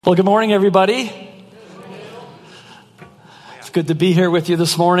Well, good morning, everybody. It's good to be here with you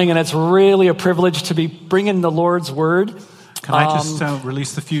this morning, and it's really a privilege to be bringing the Lord's Word. Can I just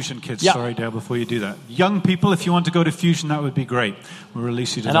release the Fusion kids? Yeah. Sorry, Dale, before you do that. Young people, if you want to go to Fusion, that would be great. We'll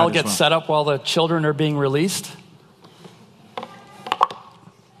release you to that as well. And I'll get set up while the children are being released.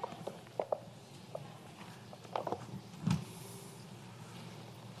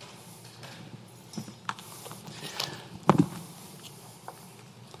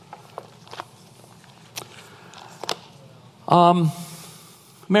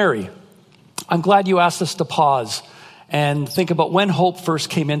 Mary, I'm glad you asked us to pause and think about when hope first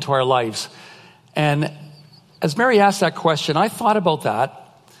came into our lives. And as Mary asked that question, I thought about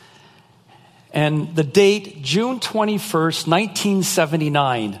that. And the date, June 21st,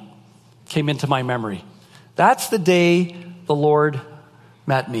 1979, came into my memory. That's the day the Lord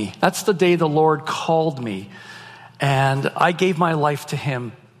met me. That's the day the Lord called me. And I gave my life to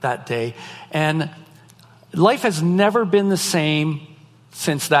Him that day. And life has never been the same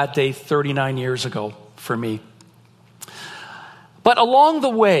since that day 39 years ago for me. But along the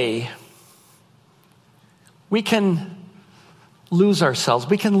way, we can lose ourselves.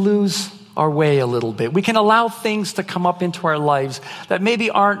 We can lose our way a little bit. We can allow things to come up into our lives that maybe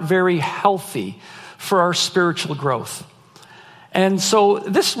aren't very healthy for our spiritual growth. And so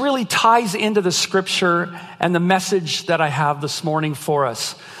this really ties into the scripture and the message that I have this morning for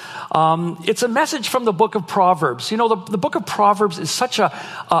us. It's a message from the book of Proverbs. You know, the book of Proverbs is such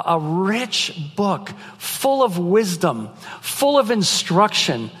a rich book, full of wisdom, full of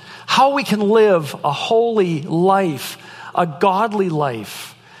instruction, how we can live a holy life, a godly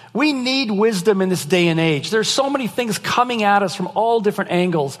life. We need wisdom in this day and age. There's so many things coming at us from all different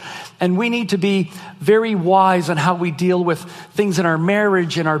angles, and we need to be very wise on how we deal with things in our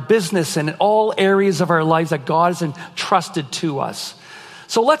marriage, in our business, and in all areas of our lives that God has entrusted to us.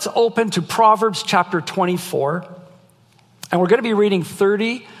 So let's open to Proverbs chapter 24, and we're going to be reading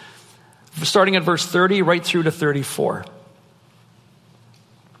starting at verse 30 right through to 34.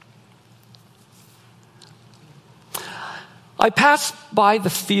 I passed by the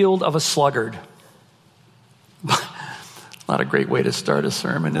field of a sluggard. Not a great way to start a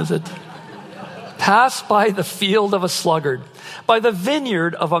sermon, is it? Passed by the field of a sluggard, by the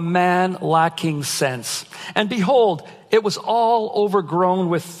vineyard of a man lacking sense. And behold, it was all overgrown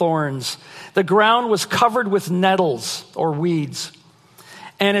with thorns. The ground was covered with nettles or weeds,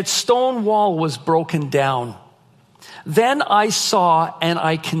 and its stone wall was broken down. Then I saw and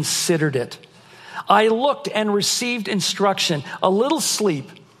I considered it. I looked and received instruction, a little sleep,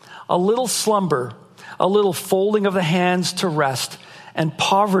 a little slumber, a little folding of the hands to rest, and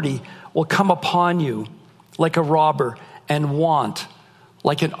poverty will come upon you like a robber, and want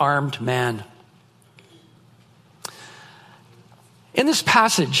like an armed man. In this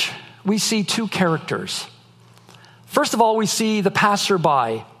passage, we see two characters. First of all, we see the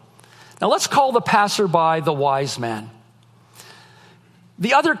passerby. Now let's call the passerby the wise man.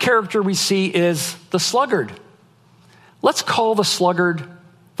 The other character we see is the sluggard. Let's call the sluggard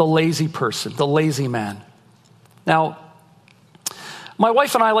the lazy person, the lazy man. Now, my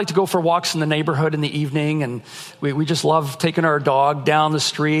wife and I like to go for walks in the neighborhood in the evening, and we just love taking our dog down the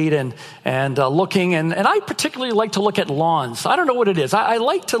street and looking. And I particularly like to look at lawns. I don't know what it is. I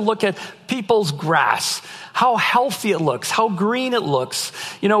like to look at people's grass, how healthy it looks, how green it looks,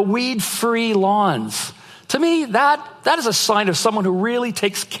 weed-free lawns. To me, that is a sign of someone who really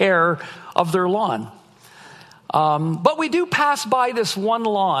takes care of their lawn. But we do pass by this one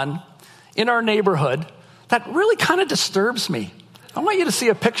lawn in our neighborhood that really kind of disturbs me. I want you to see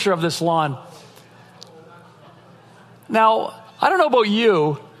a picture of this lawn. Now, I don't know about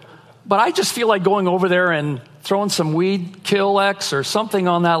you, but I just feel like going over there and throwing some weed kill X or something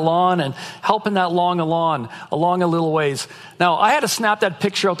on that lawn and helping that lawn along a little ways. Now, I had to snap that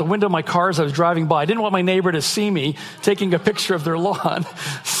picture out the window of my car as I was driving by. I didn't want my neighbor to see me taking a picture of their lawn.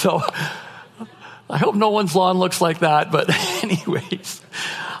 So I hope no one's lawn looks like that. But anyways,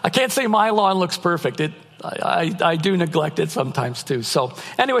 I can't say my lawn looks perfect. I do neglect it sometimes too. So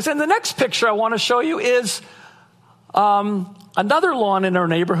anyways, and the next picture I want to show you is another lawn in our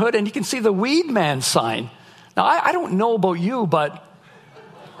neighborhood, and you can see the Weed Man sign. Now, I don't know about you, but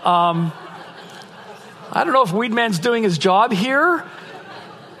I don't know if Weed Man's doing his job here,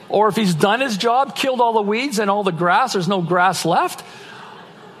 or if he's done his job, killed all the weeds and all the grass. There's no grass left.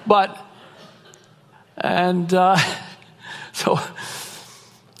 So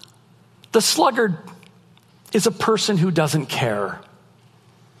the sluggard is a person who doesn't care.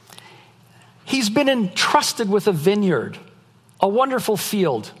 He's been entrusted with a vineyard, a wonderful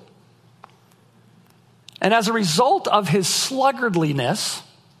field. And as a result of his sluggardliness,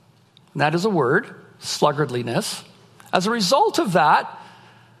 And that is a word, sluggardliness. As a result of that,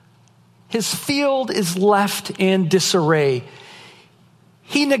 his field is left in disarray.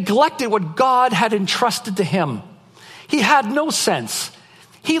 He neglected what God had entrusted to him. He had no sense.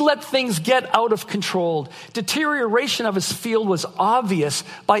 He let things get out of control. Deterioration of his field was obvious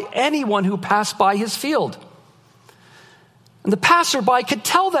by anyone who passed by his field. And the passerby could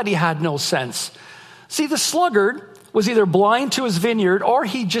tell that he had no sense. See, the sluggard was either blind to his vineyard or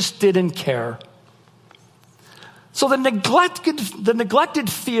he just didn't care. So the neglected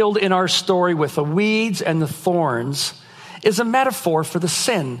field in our story with the weeds and the thorns is a metaphor for the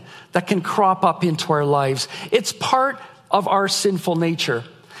sin that can crop up into our lives. It's part of our sinful nature.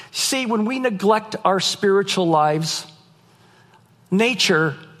 See, when we neglect our spiritual lives,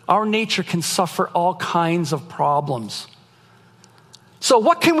 our nature can suffer all kinds of problems. So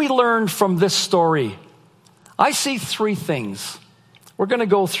what can we learn from this story? I see 3 things. We're going to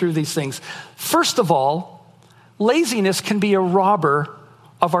go through these things. First of all, laziness can be a robber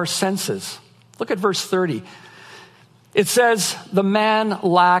of our senses. Look at verse 30. It says, the man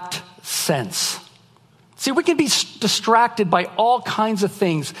lacked sense. See, we can be distracted by all kinds of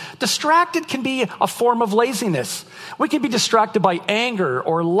things. Distracted can be a form of laziness. We can be distracted by anger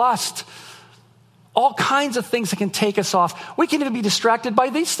or lust. All kinds of things that can take us off. We can even be distracted by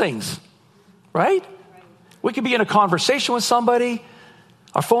these things, right? We could be in a conversation with somebody.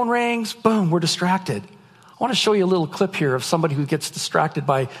 Our phone rings. Boom, we're distracted. I want to show you a little clip here of somebody who gets distracted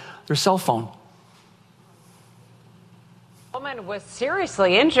by their cell phone. A woman was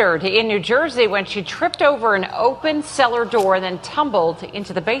seriously injured in New Jersey when she tripped over an open cellar door and then tumbled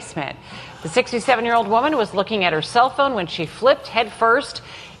into the basement. The 67-year-old woman was looking at her cell phone when she flipped headfirst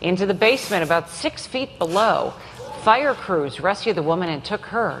into the basement about 6 feet below. Fire crews rescued the woman and took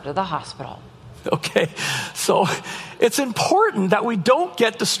her to the hospital. Okay, so it's important that we don't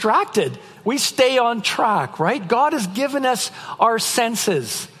get distracted. We stay on track, right? God has given us our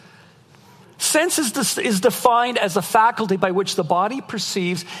senses. Sense is defined as a faculty by which the body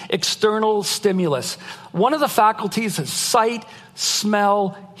perceives external stimulus. One of the faculties is sight,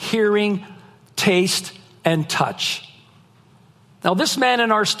 smell, hearing, taste, and touch. Now, this man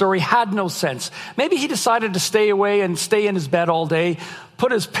in our story had no sense. Maybe he decided to stay away and stay in his bed all day,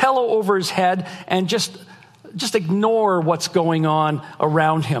 put his pillow over his head, and just ignore what's going on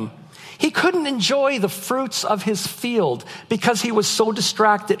around him. He couldn't enjoy the fruits of his field because he was so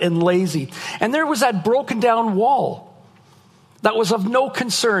distracted and lazy. And there was that broken down wall that was of no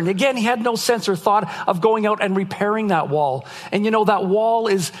concern. Again, he had no sense or thought of going out and repairing that wall. And you know, that walls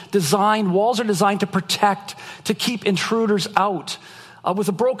are designed to protect, to keep intruders out. With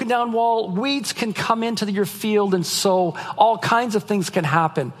a broken down wall, weeds can come into your field, and so all kinds of things can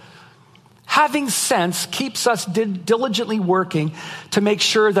happen. Having sense keeps us diligently working to make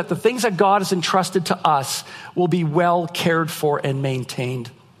sure that the things that God has entrusted to us will be well cared for and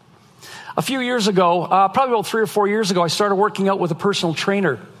maintained. A few years ago, probably about 3 or 4 years ago, I started working out with a personal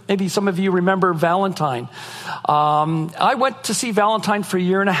trainer. Maybe some of you remember Valentine. I went to see Valentine for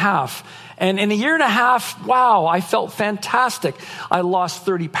 1.5 years. And in 1.5 years, wow, I felt fantastic. I lost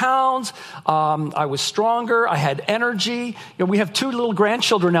 30 pounds. I was stronger. I had energy. You know, we have 2 little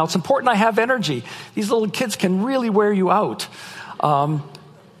grandchildren now. It's important I have energy. These little kids can really wear you out.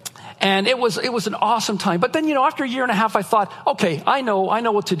 And it was an awesome time. But then, after 1.5 years, I thought, okay, I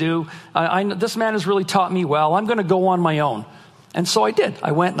know what to do. This man has really taught me well. I'm going to go on my own. And so I did.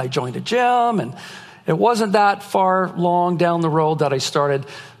 I went and I joined a gym, and it wasn't that far long down the road that I started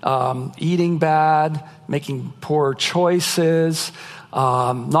eating bad, making poor choices,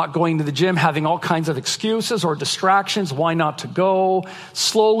 not going to the gym, having all kinds of excuses or distractions, why not to go.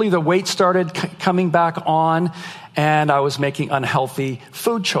 Slowly, the weight started coming back on, and I was making unhealthy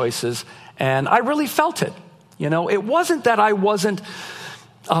food choices, and I really felt it. It wasn't that I wasn't,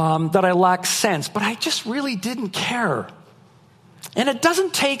 that I lacked sense, but I just really didn't care. And it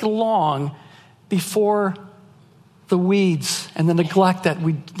doesn't take long before the weeds and the neglect that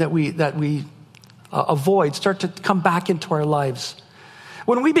we avoid start to come back into our lives.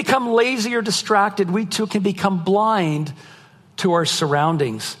 When we become lazy or distracted, we too can become blind to our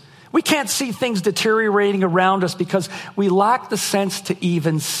surroundings. We can't see things deteriorating around us because we lack the sense to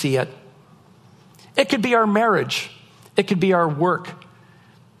even see it. It could be our marriage. It could be our work.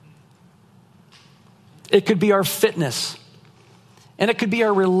 It could be our fitness. And it could be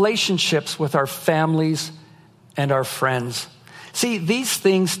our relationships with our families and our friends. See, these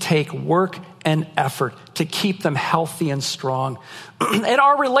things take work and effort to keep them healthy and strong. And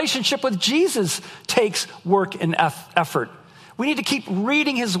our relationship with Jesus takes work and effort. We need to keep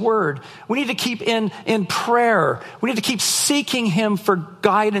reading his word. We need to keep in prayer. We need to keep seeking him for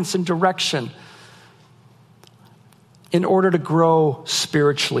guidance and direction in order to grow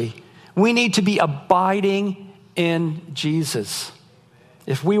spiritually. We need to be abiding in Jesus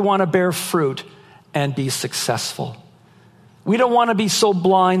if we want to bear fruit and be successful. We don't want to be so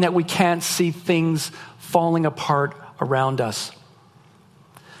blind that we can't see things falling apart around us.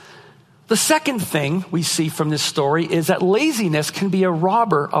 The second thing we see from this story is that laziness can be a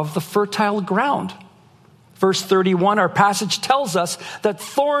robber of the fertile ground. Verse 31, our passage tells us that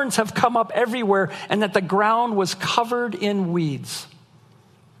thorns have come up everywhere and that the ground was covered in weeds.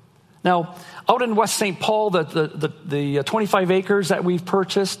 Now, out in West St. Paul, the 25 acres that we've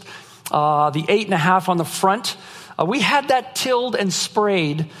purchased, the 8.5 on the front, we had that tilled and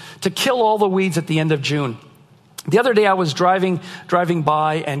sprayed to kill all the weeds at the end of June. The other day I was driving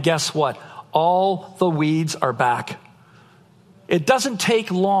by, and guess what? All the weeds are back. It doesn't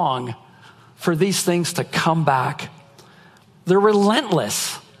take long for these things to come back. They're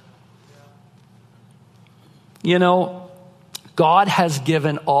relentless. You know, God has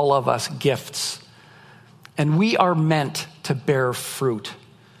given all of us gifts, and we are meant to bear fruit.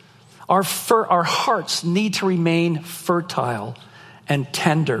 Our hearts need to remain fertile and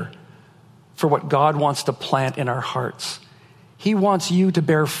tender for what God wants to plant in our hearts. He wants you to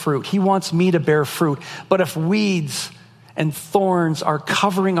bear fruit. He wants me to bear fruit. But if weeds and thorns are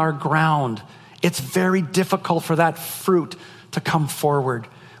covering our ground, it's very difficult for that fruit to come forward.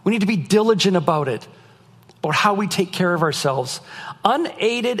 We need to be diligent about it, about how we take care of ourselves.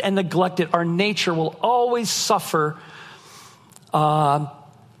 Unaided and neglected, our nature will always suffer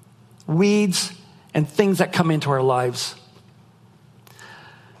weeds and things that come into our lives.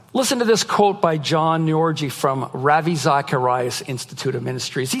 Listen to this quote by John Neorgi from Ravi Zacharias Institute of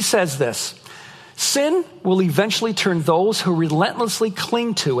Ministries. He says this: sin will eventually turn those who relentlessly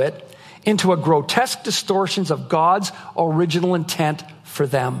cling to it into a grotesque distortions of God's original intent for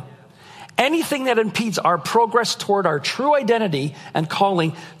them. Anything that impedes our progress toward our true identity and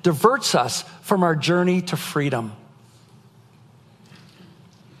calling diverts us from our journey to freedom.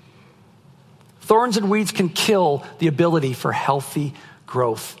 Thorns and weeds can kill the ability for healthy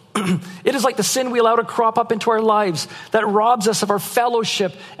growth. It is like the sin we allow to crop up into our lives that robs us of our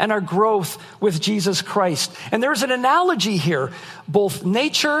fellowship and our growth with Jesus Christ. And there's an analogy here, both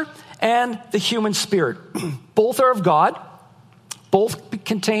nature and the human spirit. Both are of God. Both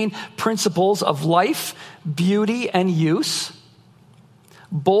contain principles of life, beauty, and use.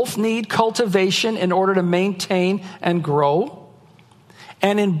 Both need cultivation in order to maintain and grow.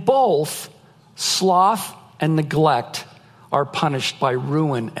 And in both, sloth and neglect are punished by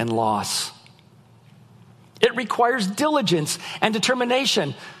ruin and loss. It requires diligence and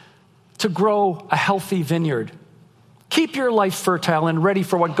determination to grow a healthy vineyard. Keep your life fertile and ready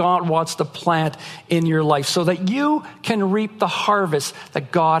for what God wants to plant in your life so that you can reap the harvest that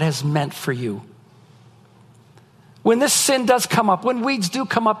God has meant for you. When this sin does come up, when weeds do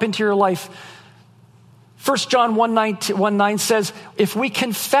come up into your life, 1 John 1:9 says, if we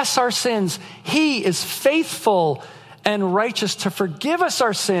confess our sins, he is faithful and righteous to forgive us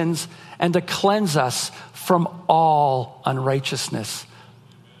our sins and to cleanse us from all unrighteousness.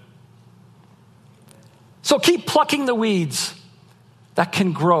 So keep plucking the weeds that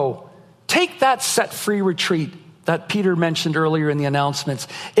can grow. Take that set-free retreat that Peter mentioned earlier in the announcements.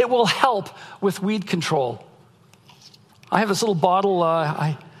 It will help with weed control. I have this little bottle.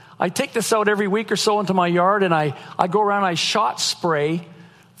 I take this out every week or so into my yard, and I go around and I shot spray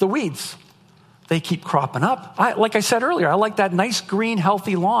the weeds. They keep cropping up. Like I said earlier, I like that nice green,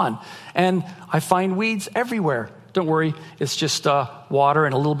 healthy lawn. And I find weeds everywhere. Don't worry, it's just water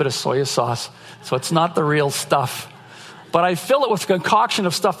and a little bit of soy sauce. So it's not the real stuff. But I fill it with a concoction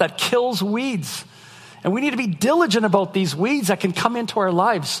of stuff that kills weeds. And we need to be diligent about these weeds that can come into our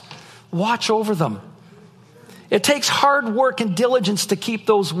lives. Watch over them. It takes hard work and diligence to keep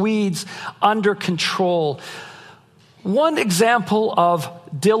those weeds under control. One example of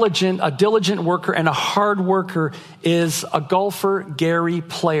a diligent worker and a hard worker is a golfer, Gary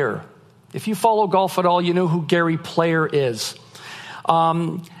Player. If you follow golf at all, you know who Gary Player is.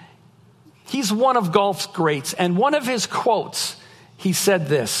 He's one of golf's greats. And one of his quotes, he said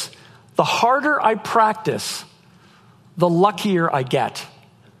this: the harder I practice, the luckier I get.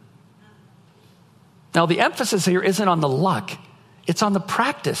 Now, the emphasis here isn't on the luck. It's on the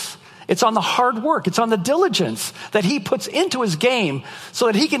practice. It's on the hard work. It's on the diligence that he puts into his game so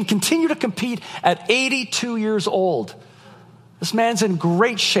that he can continue to compete at 82 years old. This man's in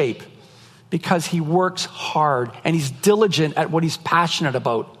great shape because he works hard and he's diligent at what he's passionate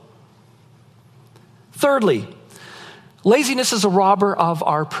about. Thirdly, Laziness is a robber of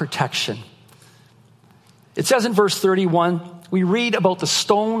our protection. It says in verse 31, we read about the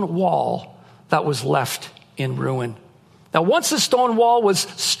stone wall that was left in ruin. Now, once the stone wall was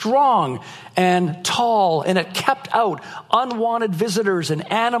strong and tall, and it kept out unwanted visitors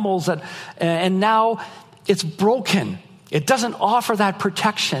and animals, and now it's broken. It doesn't offer that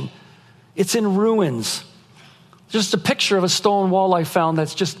protection. It's in ruins. Just a picture of a stone wall I found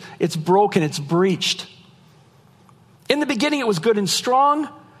it's broken, it's breached. In the beginning, it was good and strong,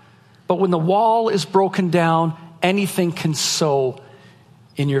 but when the wall is broken down, anything can sow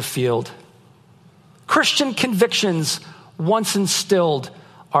in your field. Christian convictions, once instilled,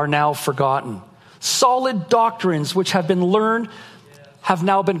 are now forgotten. Solid doctrines which have been learned have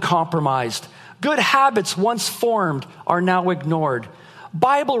now been compromised. Good habits once formed are now ignored.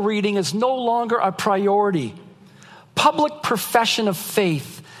 Bible reading is no longer a priority. Public profession of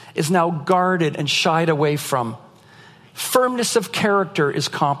faith is now guarded and shied away from. Firmness of character is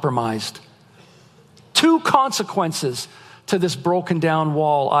compromised. Two consequences to this broken down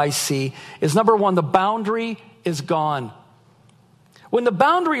wall I see is, number one, the boundary is gone. When the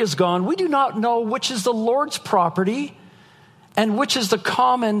boundary is gone, we do not know which is the Lord's property and which is the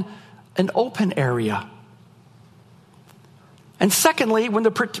common and open area. And secondly, when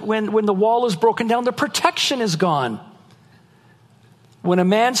the wall is broken down, the protection is gone. When a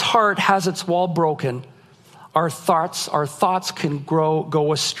man's heart has its wall broken, our thoughts can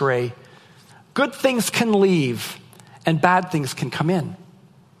go astray. Good things can leave and bad things can come in.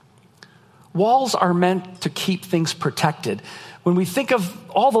 Walls are meant to keep things protected. When we think of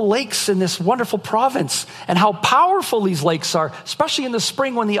all the lakes in this wonderful province and how powerful these lakes are, especially in the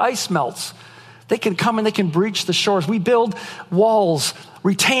spring when the ice melts, they can come and they can breach the shores. We build walls,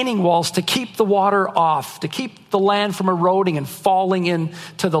 retaining walls, to keep the water off, to keep the land from eroding and falling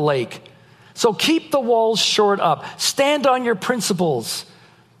into the lake. So keep the walls shored up. Stand on your principles.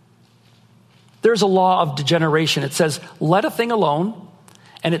 There's a law of degeneration. It says, let a thing alone,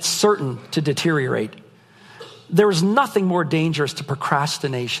 and it's certain to deteriorate. There is nothing more dangerous to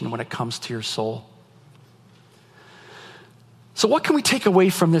procrastination when it comes to your soul. So what can we take away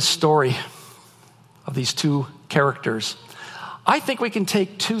from this story of these two characters? I think we can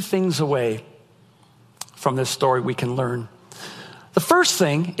take two things away from this story we can learn. The first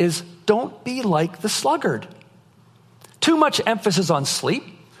thing is, don't be like the sluggard. Too much emphasis on sleep,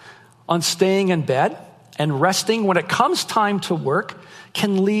 on staying in bed, and resting when it comes time to work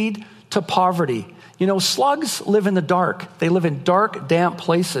can lead to poverty. You know, slugs live in the dark. They live in dark, damp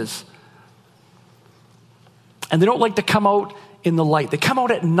places. And they don't like to come out in the light. They come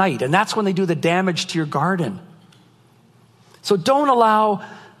out at night, and that's when they do the damage to your garden. So don't allow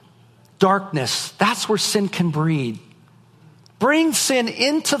darkness. That's where sin can breed. Bring sin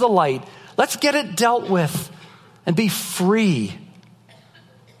into the light. Let's get it dealt with and be free.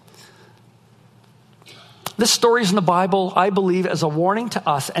 This story is in the Bible, I believe, as a warning to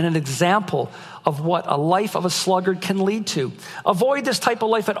us and an example of what a life of a sluggard can lead to. Avoid this type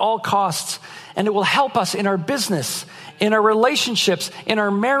of life at all costs, and it will help us in our business, in our relationships, in our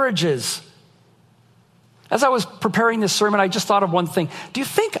marriages. As I was preparing this sermon, I just thought of one thing. Do you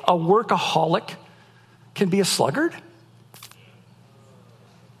think a workaholic can be a sluggard?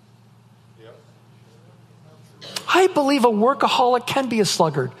 I believe a workaholic can be a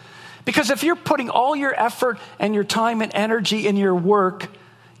sluggard. Because if you're putting all your effort and your time and energy in your work,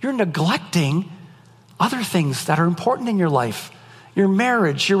 you're neglecting other things that are important in your life. Your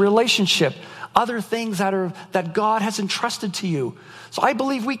marriage, your relationship, other things that God has entrusted to you. So I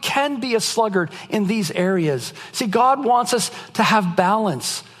believe we can be a sluggard in these areas. See, God wants us to have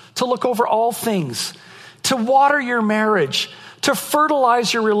balance, to look over all things, to water your marriage, to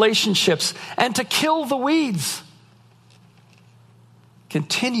fertilize your relationships, and to kill the weeds.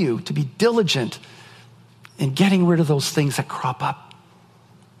 Continue to be diligent in getting rid of those things that crop up.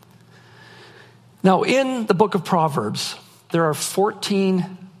 Now, in the book of Proverbs, there are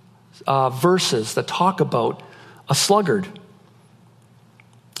 14 verses that talk about a sluggard.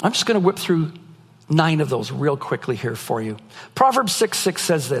 I'm just going to whip through 9 of those real quickly here for you. Proverbs 6:6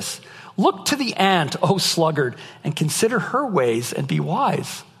 says this: "Look to the ant, O sluggard, and consider her ways and be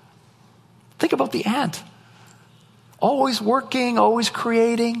wise." Think about the ant. Always working, always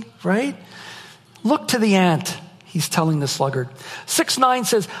creating, right? Look to the ant, he's telling the sluggard. 6:9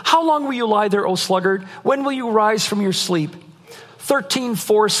 says, "How long will you lie there, O sluggard? When will you rise from your sleep?"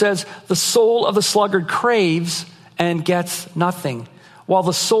 13:4 says, "The soul of the sluggard craves and gets nothing, while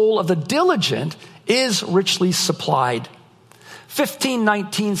the soul of the diligent is richly supplied."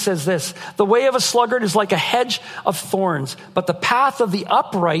 15:19 says this: "The way of a sluggard is like a hedge of thorns, but the path of the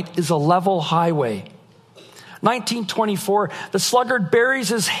upright is a level highway." 19:24, the sluggard buries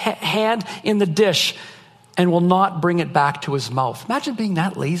his hand in the dish and will not bring it back to his mouth. Imagine being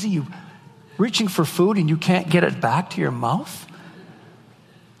that lazy, you reaching for food and you can't get it back to your mouth.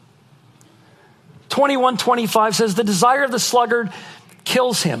 21:25 says, the desire of the sluggard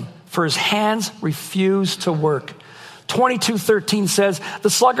kills him, for his hands refuse to work. 22:13 says, the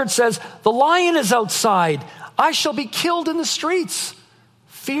sluggard says, the lion is outside. I shall be killed in the streets.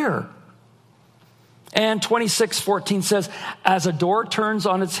 Fear. And 26:14 says, as a door turns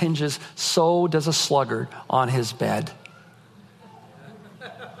on its hinges, so does a sluggard on his bed.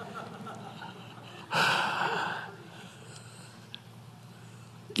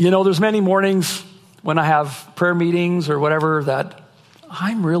 You know, there's many mornings when I have prayer meetings or whatever that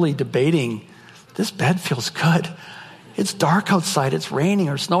I'm really debating, this bed feels good. It's dark outside, it's raining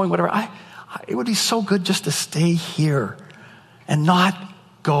or snowing, whatever. It would be so good just to stay here and not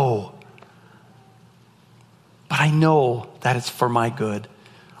go. But I know that it's for my good.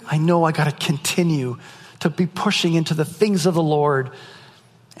 I know I got to continue to be pushing into the things of the Lord,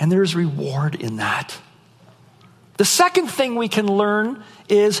 and there's reward in that. The second thing we can learn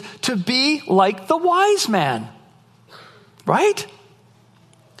is to be like the wise man, right?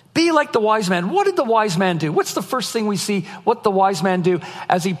 Be like the wise man. What did the wise man do? What's the first thing we see what the wise man do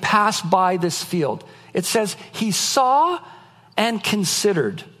as he passed by this field? It says he saw and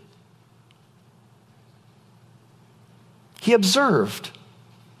considered. He observed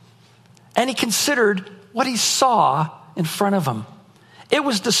and he considered what he saw in front of him. It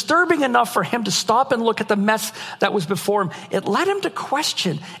was disturbing enough for him to stop and look at the mess that was before him. It led him to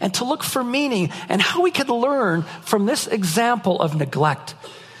question and to look for meaning and how he could learn from this example of neglect.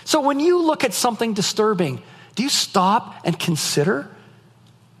 So when you look at something disturbing, do you stop and consider?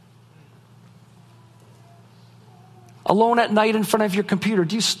 Alone at night in front of your computer,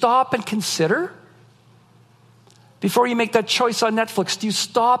 do you stop and consider? Before you make that choice on Netflix, do you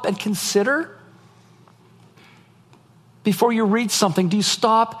stop and consider? Before you read something, do you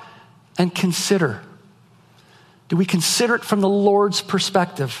stop and consider? Do we consider it from the Lord's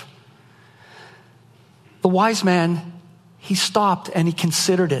perspective? The wise man, he stopped and he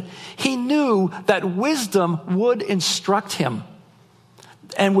considered it. He knew that wisdom would instruct him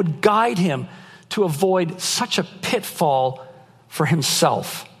and would guide him to avoid such a pitfall for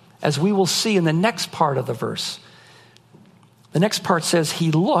himself, as we will see in the next part of the verse. The next part says,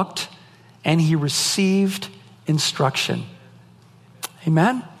 he looked and he received instruction.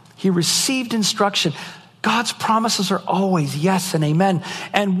 Amen? He received instruction. God's promises are always yes and amen.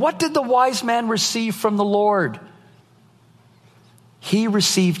 And what did the wise man receive from the Lord? He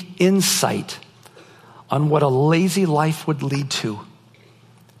received insight on what a lazy life would lead to.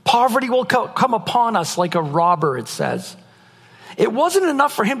 Poverty will come upon us like a robber, it says. It wasn't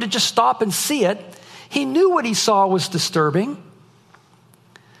enough for him to just stop and see it. He knew what he saw was disturbing.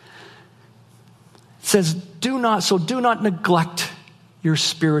 It says, do not neglect your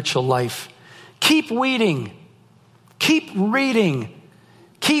spiritual life. Keep weeding, keep reading,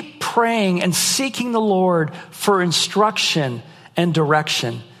 keep praying and seeking the Lord for instruction and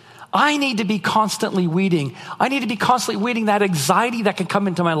direction. I need to be constantly weeding. I need to be constantly weeding that anxiety that can come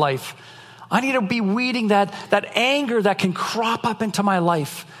into my life. I need to be weeding that anger that can crop up into my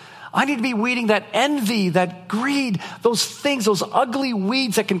life. I need to be weeding that envy, that greed, those things, those ugly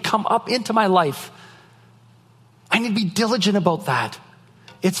weeds that can come up into my life. I need to be diligent about that.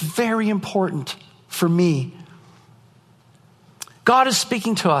 It's very important for me. God is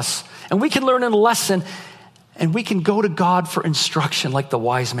speaking to us, and we can learn a lesson, and we can go to God for instruction like the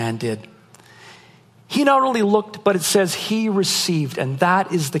wise man did. He not only looked, but it says he received, and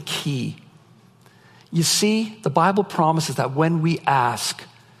that is the key. You see, the Bible promises that when we ask,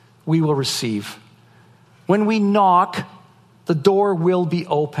 we will receive. When we knock, the door will be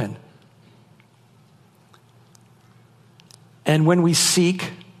open. And when we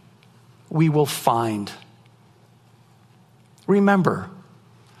seek, we will find. Remember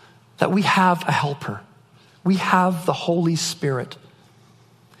that we have a helper. We have the Holy Spirit.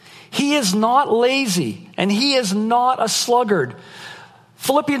 He is not lazy and he is not a sluggard.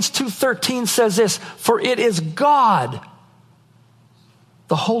 Philippians 2:13 says this, for it is God,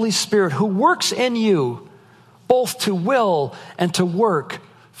 the Holy Spirit, who works in you both to will and to work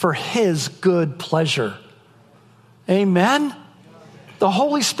for his good pleasure. Amen? The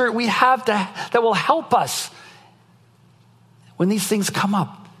Holy Spirit we have that will help us when these things come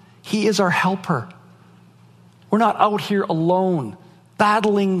up. He is our helper. We're not out here alone,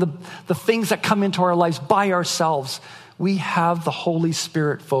 battling the things that come into our lives by ourselves. We have the Holy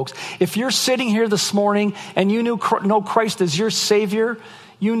Spirit, folks. If you're sitting here this morning and you know Christ as your Savior,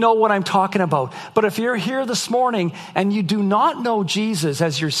 You know what I'm talking about. But if you're here this morning and you do not know Jesus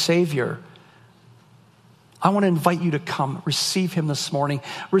as your Savior, I want to invite you to come, receive him this morning.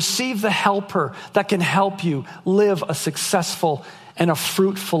 Receive the helper that can help you live a successful and a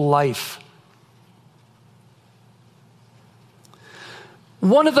fruitful life.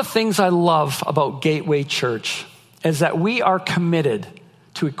 One of the things I love about Gateway Church is that we are committed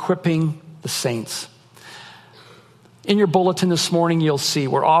to equipping the saints. In your bulletin this morning, you'll see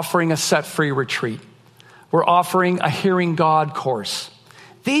we're offering a set-free retreat. We're offering a Hearing God course.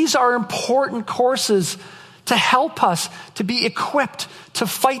 These are important courses to help us to be equipped to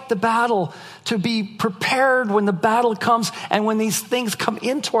fight the battle, to be prepared when the battle comes and when these things come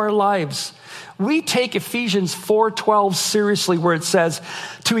into our lives. We take Ephesians 4:12 seriously, where it says,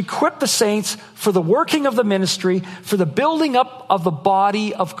 to equip the saints for the working of the ministry, for the building up of the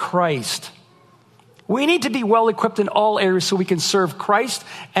body of Christ. We need to be well equipped in all areas so we can serve Christ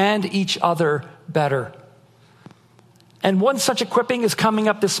and each other better. And one such equipping is coming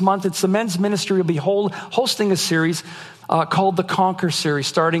up this month. It's the men's ministry will be hosting a series called the Conquer series,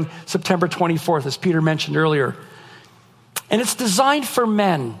 starting September 24th, as Peter mentioned earlier. And it's designed for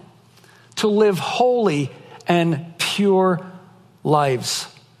men to live holy and pure lives.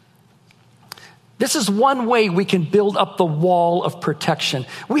 This is one way we can build up the wall of protection.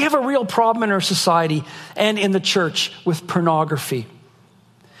 We have a real problem in our society and in the church with pornography.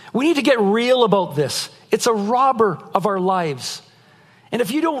 We need to get real about this. It's a robber of our lives. And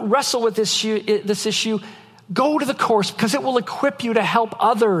if you don't wrestle with this issue, go to the course, because it will equip you to help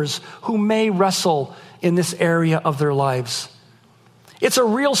others who may wrestle in this area of their lives. It's a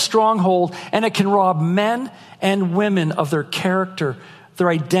real stronghold, and it can rob men and women of their character, their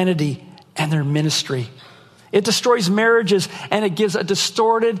identity, and their ministry. It destroys marriages, and it gives a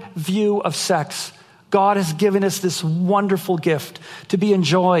distorted view of sex. God has given us this wonderful gift to be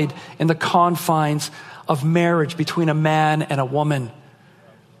enjoyed in the confines of marriage between a man and a woman.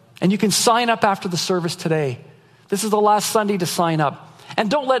 And you can sign up after the service today. This is the last Sunday to sign up. And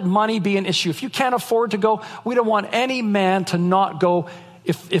don't let money be an issue. If you can't afford to go, we don't want any man to not go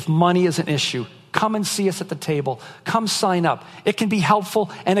if money is an issue. Come and see us at the table. Come sign up. It can be helpful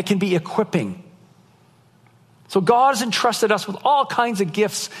and it can be equipping. So God has entrusted us with all kinds of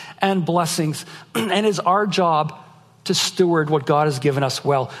gifts and blessings, and it's our job to steward what God has given us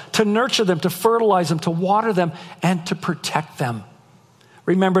well, to nurture them, to fertilize them, to water them, and to protect them.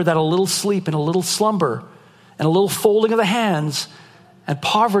 Remember that a little sleep and a little slumber and a little folding of the hands and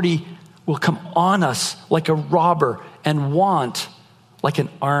poverty will come on us like a robber, and want like an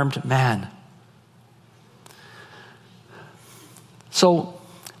armed man. So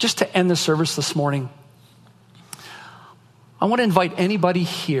just to end the service this morning, I want to invite anybody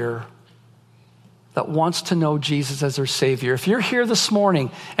here that wants to know Jesus as their Savior. If you're here this morning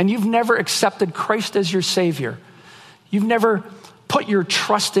and you've never accepted Christ as your Savior, you've never put your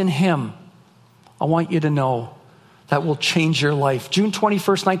trust in him, I want you to know that will change your life. June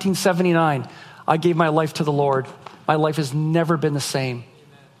 21st, 1979, I gave my life to the Lord. My life has never been the same.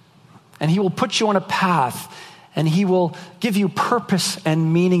 And he will put you on a path, and he will give you purpose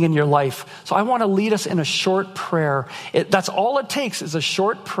and meaning in your life. So I want to lead us in a short prayer. That's all it takes, is a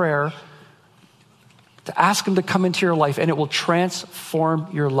short prayer to ask him to come into your life, and it will transform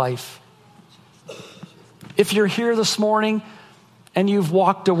your life. If you're here this morning and you've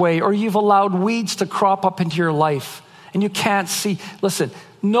walked away, or you've allowed weeds to crop up into your life and you can't see, listen,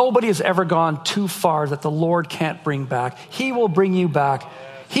 nobody has ever gone too far that the Lord can't bring back. He will bring you back.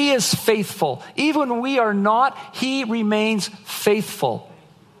 He is faithful. Even when we are not, he remains faithful.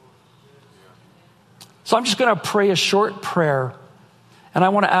 So I'm just going to pray a short prayer. And I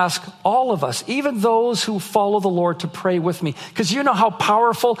want to ask all of us, even those who follow the Lord, to pray with me, because you know how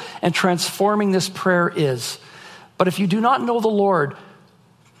powerful and transforming this prayer is. But if you do not know the Lord,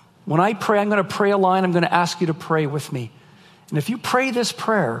 when I pray, I'm going to pray a line. I'm going to ask you to pray with me. And if you pray this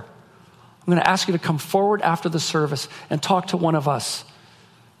prayer, I'm going to ask you to come forward after the service and talk to one of us.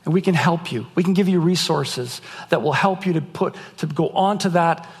 And we can help you. We can give you resources that will help you to go onto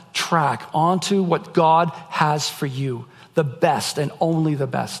that track, onto what God has for you. The best and only the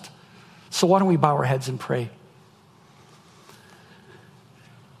best. So why don't we bow our heads and pray?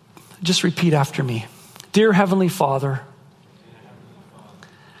 Just repeat after me. Dear Heavenly Father,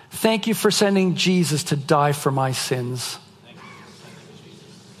 thank you for sending Jesus to die for my sins.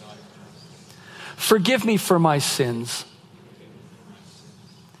 Forgive me for my sins.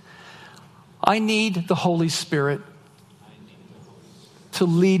 I need the Holy Spirit to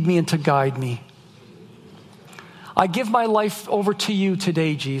lead me and to guide me. I give my life over to you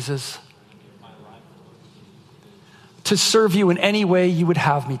today, Jesus. to serve you in any way you would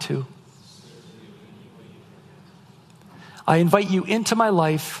have me to. I invite you into my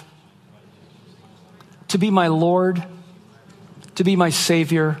life to be my Lord, to be my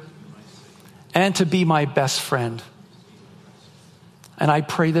Savior, and to be my best friend. And I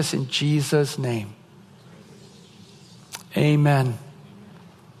pray this in Jesus' name. Amen.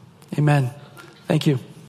 Amen. Thank you.